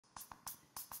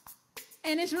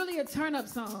And it's really a turn-up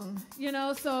song, you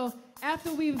know? So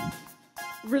after we've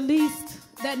released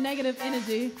that negative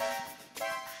energy,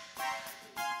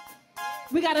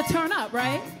 we gotta turn up,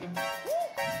 right?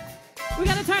 We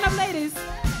gotta turn up, ladies.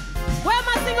 Where are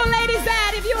my single ladies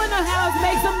at? If you in the house,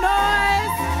 make some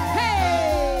noise.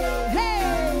 Hey, hey,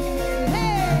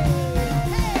 hey,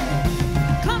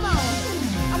 hey. Come on.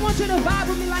 I want you to vibe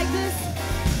with me like this.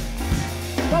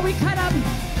 While we cut up.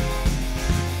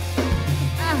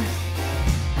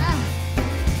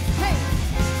 Hey.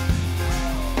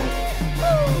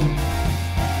 Woo.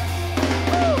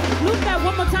 Woo. Loop that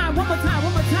one more time, one more time,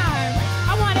 one more time.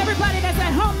 I want everybody that's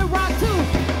at home to rock too.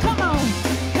 Come on.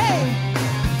 Hey,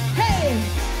 hey,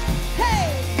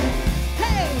 hey,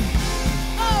 hey.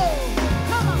 Oh,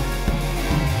 come on.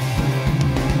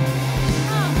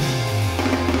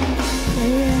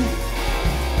 Yeah,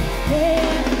 yeah,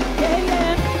 yeah,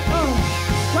 yeah. Oh,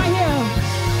 right here.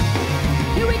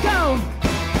 Here we go.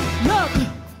 Look,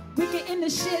 we get in the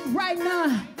shit right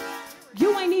now.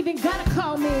 You ain't even gotta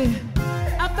call me.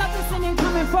 I felt this singing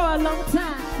coming for a long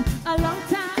time,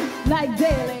 like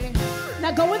daily.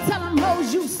 Now go and tell them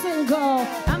hoes you single.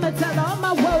 I'ma tell all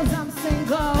my woes I'm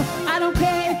single. I don't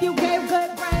care if you gave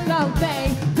good brain love,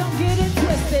 babe. Don't get it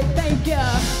twisted, thank you.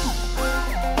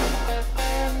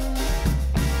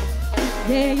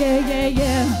 Yeah, yeah, yeah,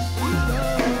 yeah.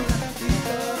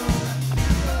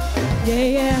 Yeah,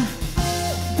 yeah.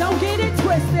 Don't get it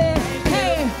twisted.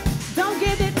 Hey, don't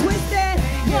get it twisted.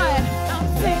 What? I'm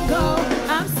single,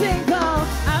 I'm single,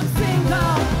 I'm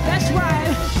single. That's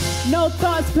right. No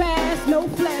thoughts past, no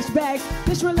flashbacks.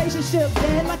 This relationship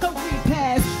dead like a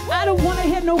repass. I don't wanna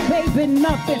hear no baby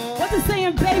nothing. What's the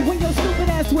saying, babe, when your stupid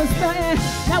ass was stunting?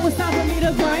 Now it's time for me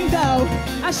to grind though.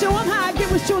 I show them how I get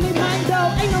what's truly mine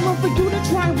though. Ain't no room for you to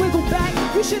try and wiggle back.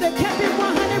 You should've kept it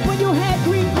 100 when you had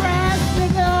green grass,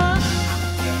 nigga.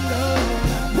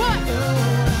 What?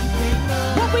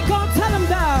 What we gon' tell them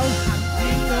though?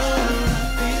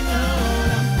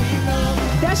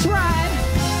 That's right.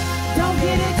 Don't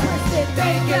get it twisted,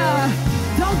 thank ya.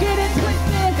 Don't get it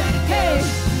twisted, hey.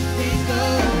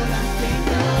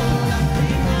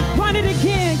 Run it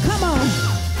again, come on.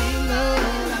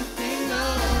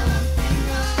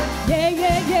 Yeah,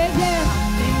 yeah, yeah, yeah.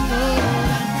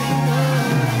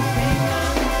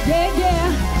 Yeah, yeah.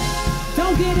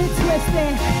 Don't get it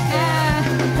twisted.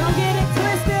 Don't get it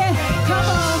twisted. Come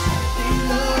on.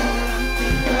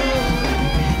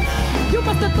 You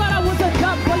must have thought I was a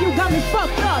duck, boy, you got me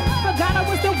fucked up. Forgot I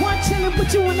was the one chilling with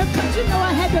you in the cut. You know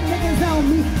I had the niggas on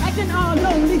me, acting all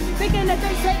lonely, thinking that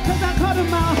they said cause I called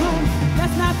them my home.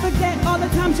 Let's not forget all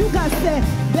the times you got set.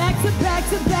 Back to back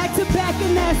to back to back,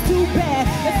 and that's too bad.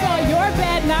 It's all your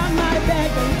bad, not my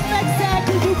bad. Don't expect sad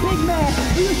cause you big mad.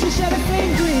 We used to share the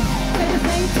same dream, say the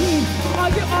same team.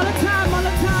 Argue all the time,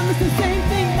 it's the same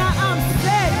thing. Now I'm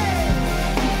sick.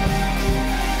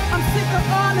 I'm sick of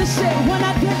all the shit. When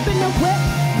I dip in the whip,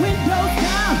 windows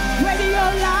down, radio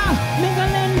loud,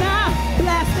 mingling now,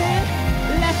 blasting,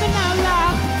 laughing out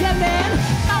loud, yelling.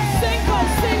 I'm single,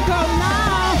 single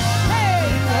now. Hey,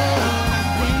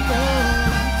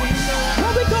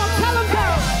 what we gonna tell them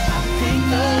about?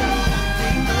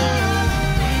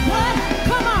 What?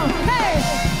 Come on, hey,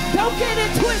 don't get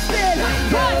it twisted.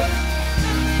 What?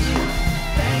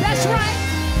 That's right.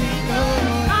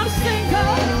 I'm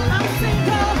single, I'm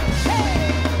single. Hey.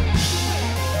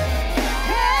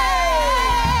 Hey.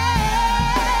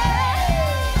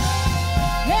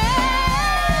 Hey.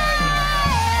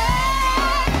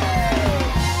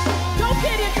 Don't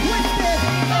get it twisted.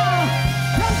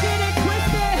 Don't get it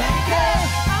twisted. Hey.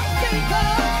 I'm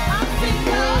single, I'm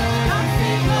single, I'm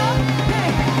single. Hey,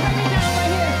 let me down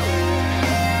right here.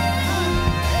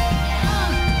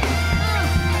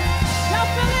 Y'all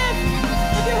feel it?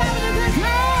 If you have it in this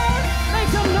hand, make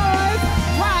some noise.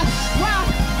 Rock, rock,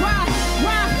 rock,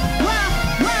 rock, rock,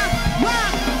 rock,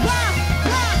 rock, rock,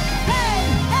 rock. Hey,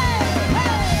 hey,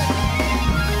 hey.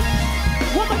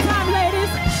 One more time,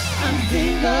 ladies. I'm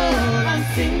single, I'm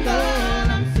single,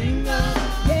 I'm single.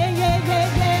 Yeah, yeah,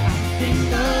 yeah, yeah.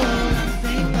 I'm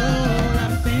single,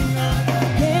 I'm single.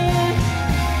 Yeah.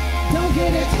 Don't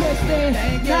get it twisted.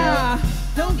 Nah,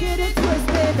 don't get it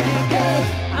twisted.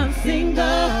 Yeah. I'm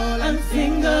single, I'm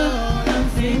single, I'm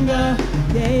single.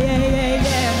 Yeah, yeah, yeah,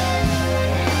 yeah.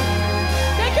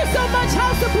 Thank you so much,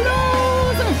 House of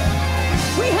Blues.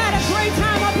 We had a great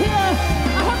time up here.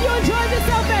 I hope you enjoyed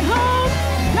yourself at home.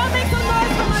 Y'all make some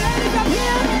noise for my ladies up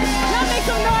here. Y'all make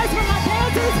some noise for my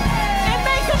dancers. And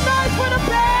make some noise for the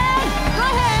band. Go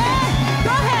ahead,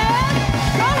 go ahead,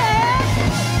 go ahead.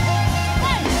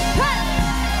 Hey, hey,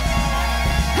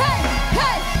 hey,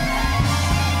 hey.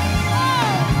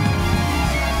 Oh.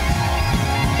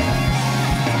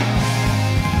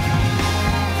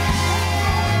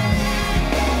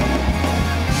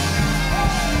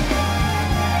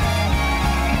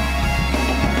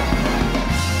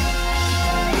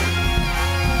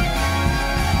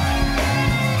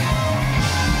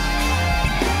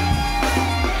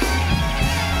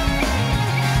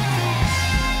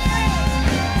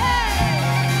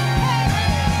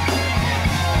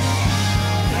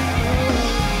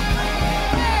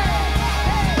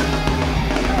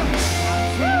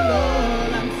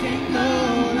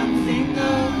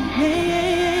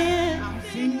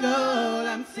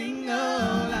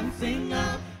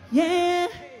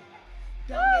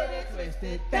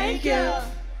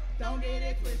 Don't get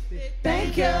it twisted.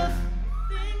 Thank you.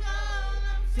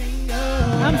 Single,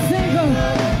 I'm single.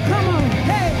 Come on,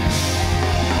 hey.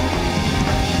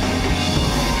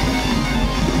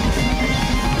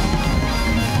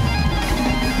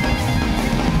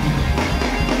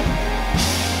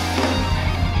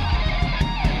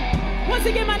 Once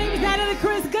again, my name is Natalie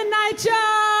Chris. Good night,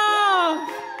 y'all.